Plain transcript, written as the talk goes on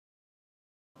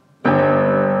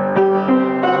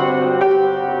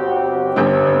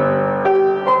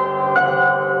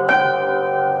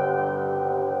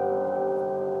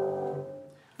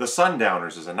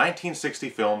Sundowners is a 1960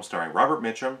 film starring Robert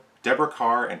Mitchum, Deborah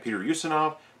Kerr, and Peter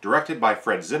Ustinov, directed by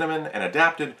Fred Zinnemann and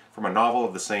adapted from a novel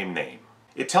of the same name.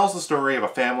 It tells the story of a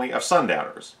family of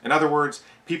sundowners, in other words,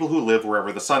 people who live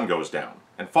wherever the sun goes down,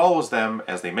 and follows them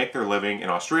as they make their living in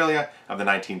Australia of the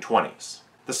 1920s.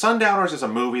 The Sundowners is a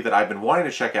movie that I've been wanting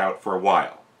to check out for a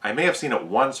while. I may have seen it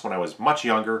once when I was much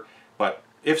younger, but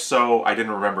if so, I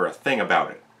didn't remember a thing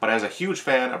about it. But as a huge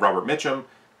fan of Robert Mitchum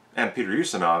and Peter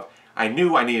Ustinov, I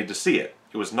knew I needed to see it.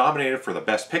 It was nominated for the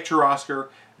Best Picture Oscar,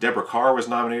 Deborah Kerr was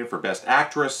nominated for Best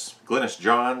Actress, Glynis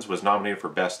Johns was nominated for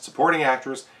Best Supporting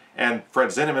Actress, and Fred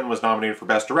Zinnemann was nominated for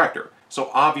Best Director. So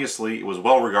obviously it was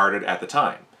well regarded at the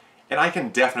time. And I can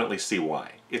definitely see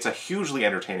why. It's a hugely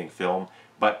entertaining film,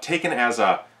 but taken as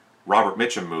a Robert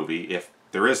Mitchum movie, if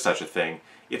there is such a thing,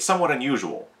 it's somewhat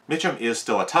unusual. Mitchum is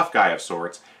still a tough guy of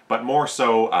sorts, but more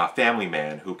so a family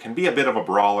man who can be a bit of a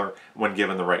brawler when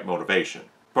given the right motivation.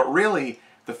 But really,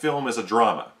 the film is a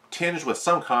drama, tinged with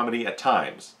some comedy at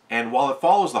times, and while it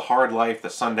follows the hard life the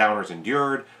Sundowners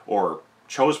endured, or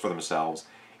chose for themselves,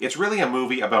 it's really a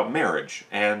movie about marriage,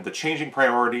 and the changing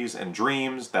priorities and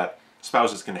dreams that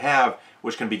spouses can have,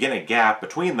 which can begin a gap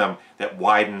between them that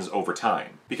widens over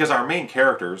time. Because our main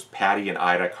characters, Patty and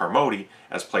Ida Carmody,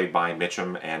 as played by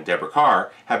Mitchum and Deborah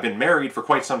Kerr, have been married for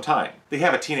quite some time. They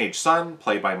have a teenage son,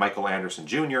 played by Michael Anderson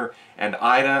Jr., and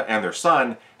Ida and their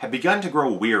son have begun to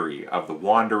grow weary of the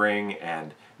wandering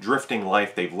and drifting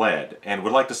life they've led, and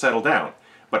would like to settle down.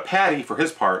 But Patty, for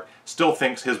his part, still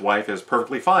thinks his wife is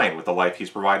perfectly fine with the life he's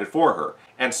provided for her.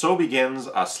 And so begins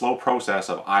a slow process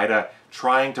of Ida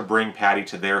trying to bring Patty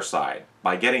to their side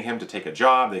by getting him to take a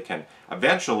job that can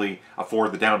eventually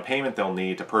afford the down payment they'll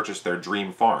need to purchase their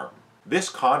dream farm. This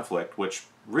conflict, which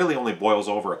really only boils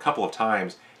over a couple of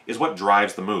times, is what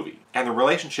drives the movie. And the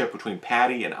relationship between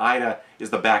Patty and Ida is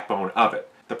the backbone of it.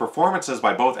 The performances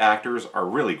by both actors are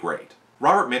really great.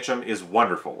 Robert Mitchum is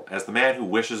wonderful as the man who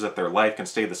wishes that their life can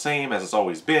stay the same as it's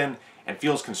always been and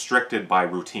feels constricted by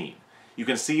routine. You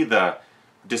can see the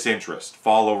disinterest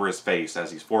fall over his face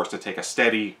as he's forced to take a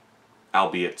steady,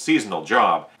 albeit seasonal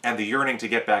job, and the yearning to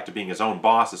get back to being his own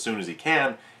boss as soon as he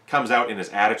can comes out in his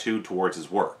attitude towards his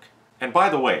work. And by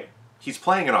the way, he's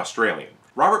playing an Australian.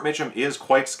 Robert Mitchum is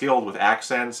quite skilled with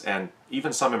accents and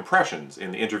even some impressions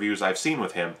in the interviews I've seen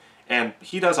with him, and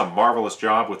he does a marvelous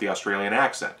job with the Australian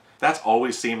accent. That's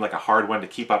always seemed like a hard one to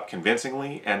keep up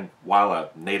convincingly, and while a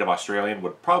native Australian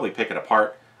would probably pick it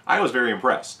apart, I was very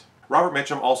impressed. Robert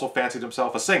Mitchum also fancied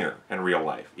himself a singer in real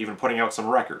life, even putting out some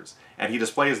records, and he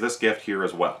displays this gift here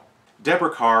as well.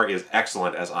 Deborah Kerr is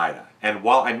excellent as Ida, and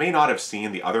while I may not have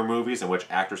seen the other movies in which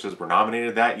actresses were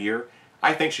nominated that year,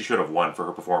 I think she should have won for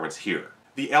her performance here.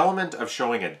 The element of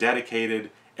showing a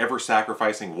dedicated,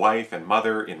 ever-sacrificing wife and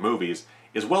mother in movies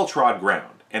is well-trod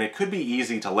ground, and it could be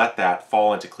easy to let that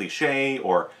fall into cliché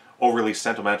or overly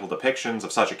sentimental depictions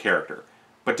of such a character.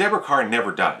 But Deborah Kerr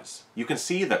never does. You can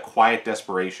see the quiet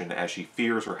desperation as she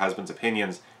fears her husband's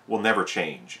opinions will never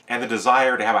change, and the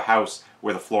desire to have a house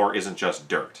where the floor isn't just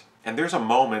dirt. And there's a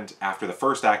moment after the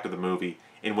first act of the movie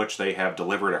in which they have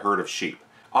delivered a herd of sheep.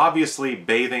 Obviously,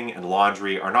 bathing and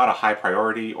laundry are not a high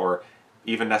priority or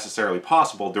even necessarily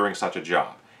possible during such a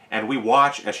job, and we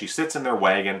watch as she sits in their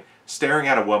wagon staring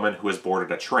at a woman who has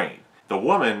boarded a train. The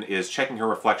woman is checking her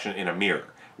reflection in a mirror,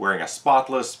 wearing a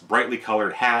spotless, brightly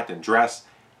colored hat and dress,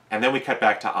 and then we cut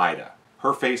back to Ida.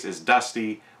 Her face is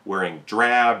dusty, wearing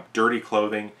drab, dirty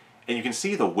clothing, and you can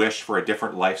see the wish for a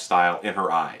different lifestyle in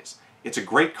her eyes. It's a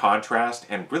great contrast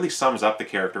and really sums up the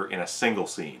character in a single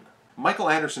scene. Michael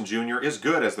Anderson Jr. is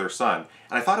good as their son,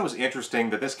 and I thought it was interesting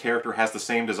that this character has the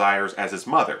same desires as his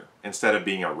mother, instead of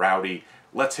being a rowdy,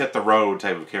 let's hit the road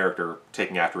type of character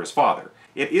taking after his father.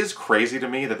 It is crazy to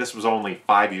me that this was only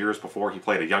 5 years before he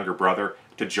played a younger brother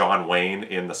to John Wayne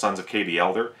in The Sons of Katie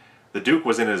Elder. The Duke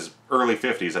was in his early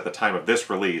 50s at the time of this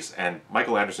release, and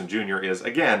Michael Anderson Jr. is,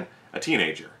 again, a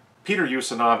teenager. Peter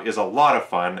Ustinov is a lot of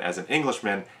fun as an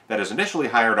Englishman that is initially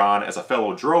hired on as a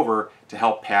fellow drover to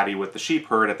help Patty with the sheep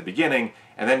herd at the beginning,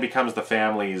 and then becomes the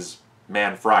family's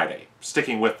Man Friday,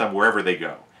 sticking with them wherever they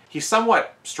go. He's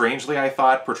somewhat strangely, I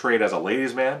thought, portrayed as a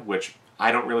ladies' man, which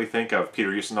I don't really think of Peter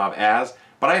Ustinov as,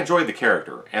 but I enjoyed the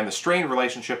character and the strained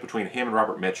relationship between him and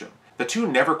Robert Mitchum. The two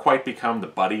never quite become the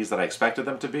buddies that I expected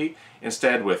them to be,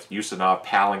 instead with Ustinov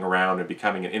palling around and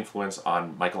becoming an influence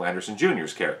on Michael Anderson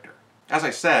Jr.'s character. As I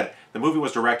said, the movie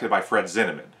was directed by Fred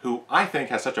Zinnemann, who I think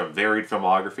has such a varied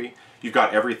filmography. You've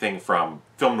got everything from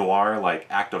film noir like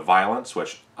Act of Violence,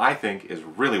 which I think is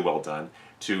really well done,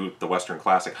 to the Western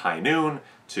classic High Noon,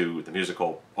 to the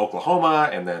musical Oklahoma,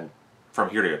 and then From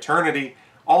Here to Eternity,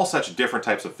 all such different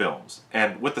types of films.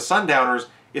 And with the Sundowners,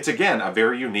 it's again a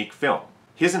very unique film.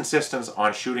 His insistence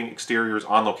on shooting exteriors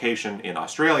on location in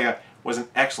Australia was an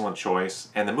excellent choice,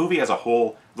 and the movie as a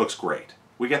whole looks great.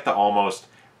 We get the almost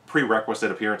prerequisite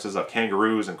appearances of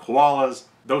kangaroos and koalas.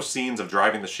 Those scenes of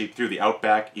driving the sheep through the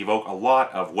outback evoke a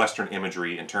lot of Western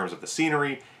imagery in terms of the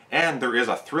scenery, and there is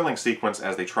a thrilling sequence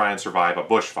as they try and survive a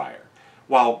bushfire.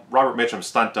 While Robert Mitchum's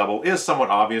stunt double is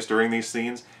somewhat obvious during these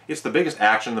scenes, it's the biggest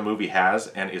action the movie has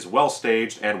and is well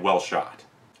staged and well shot.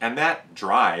 And that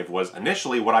drive was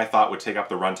initially what I thought would take up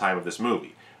the runtime of this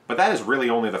movie, but that is really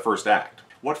only the first act.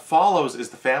 What follows is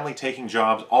the family taking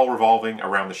jobs all revolving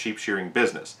around the sheep shearing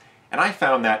business, and I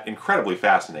found that incredibly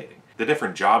fascinating. The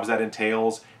different jobs that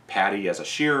entails, Patty as a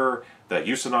shearer, the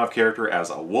Ustinov character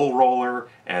as a wool roller,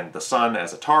 and the son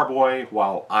as a tar boy,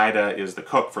 while Ida is the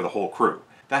cook for the whole crew.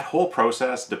 That whole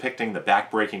process depicting the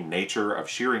backbreaking nature of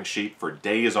shearing sheep for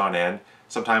days on end,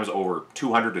 sometimes over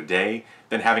 200 a day,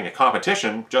 then having a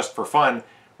competition just for fun,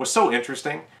 was so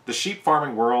interesting. The sheep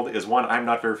farming world is one I'm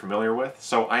not very familiar with,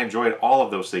 so I enjoyed all of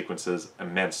those sequences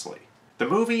immensely. The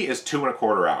movie is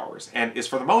 2¼ hours, and is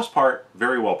for the most part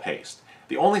very well paced.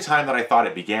 The only time that I thought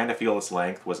it began to feel its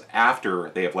length was after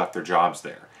they have left their jobs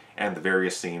there, and the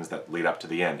various scenes that lead up to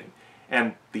the ending.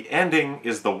 And the ending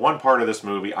is the one part of this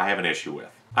movie I have an issue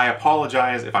with. I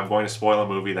apologize if I'm going to spoil a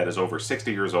movie that is over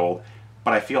 60 years old,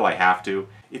 but I feel I have to.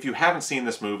 If you haven't seen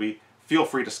this movie, feel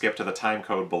free to skip to the time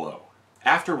code below.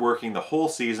 After working the whole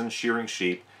season shearing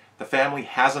sheep, the family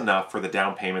has enough for the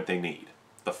down payment they need.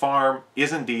 The farm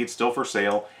is indeed still for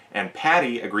sale, and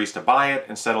Patty agrees to buy it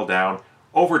and settle down,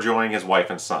 overjoying his wife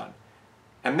and son.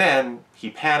 And then he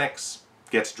panics,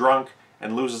 gets drunk,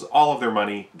 and loses all of their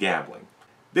money gambling.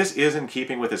 This is in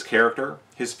keeping with his character.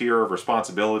 His fear of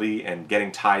responsibility and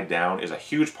getting tied down is a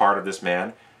huge part of this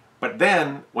man. But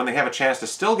then, when they have a chance to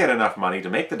still get enough money to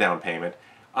make the down payment,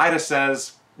 Ida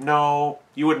says, "No,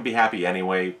 you wouldn't be happy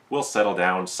anyway. We'll settle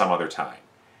down some other time."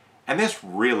 And this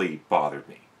really bothered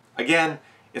me. Again,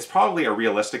 it's probably a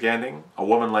realistic ending. A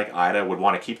woman like Ida would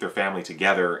want to keep their family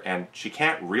together, and she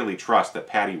can't really trust that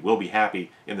Patty will be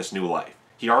happy in this new life.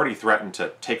 He already threatened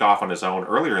to take off on his own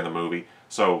earlier in the movie,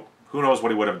 so who knows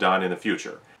what he would have done in the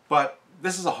future. But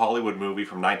this is a Hollywood movie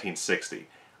from 1960.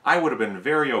 I would have been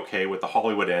very okay with the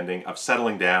Hollywood ending of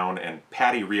settling down and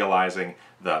Patty realizing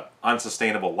the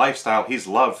unsustainable lifestyle he's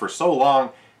loved for so long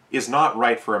is not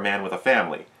right for a man with a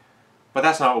family. But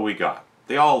that's not what we got.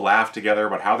 They all laugh together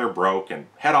about how they're broke and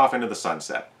head off into the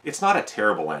sunset. It's not a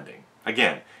terrible ending.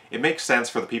 Again, it makes sense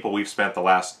for the people we've spent the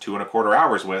last 2¼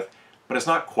 hours with, but it's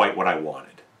not quite what I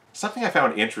wanted. Something I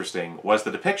found interesting was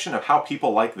the depiction of how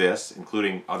people like this,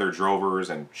 including other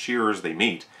drovers and shearers they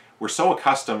meet, were so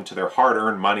accustomed to their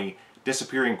hard-earned money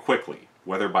disappearing quickly,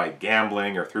 whether by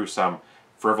gambling or through some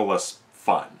frivolous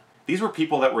fun. These were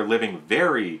people that were living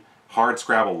very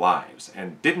hard-scrabble lives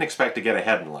and didn't expect to get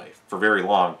ahead in life for very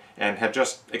long and had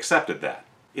just accepted that.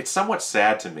 It's somewhat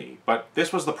sad to me, but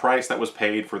this was the price that was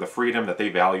paid for the freedom that they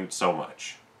valued so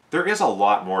much. There is a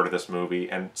lot more to this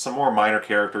movie and some more minor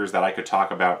characters that I could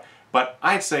talk about, but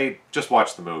I'd say just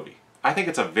watch the movie. I think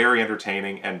it's a very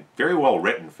entertaining and very well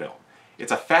written film.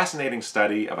 It's a fascinating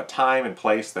study of a time and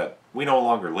place that we no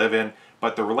longer live in,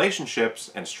 but the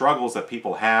relationships and struggles that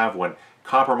people have when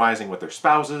compromising with their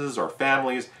spouses or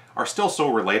families are still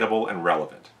so relatable and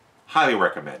relevant. Highly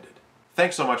recommended.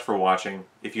 Thanks so much for watching.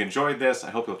 If you enjoyed this,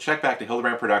 I hope you'll check back to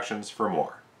Hildebrand Productions for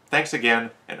more. Thanks again,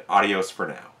 and adios for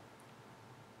now.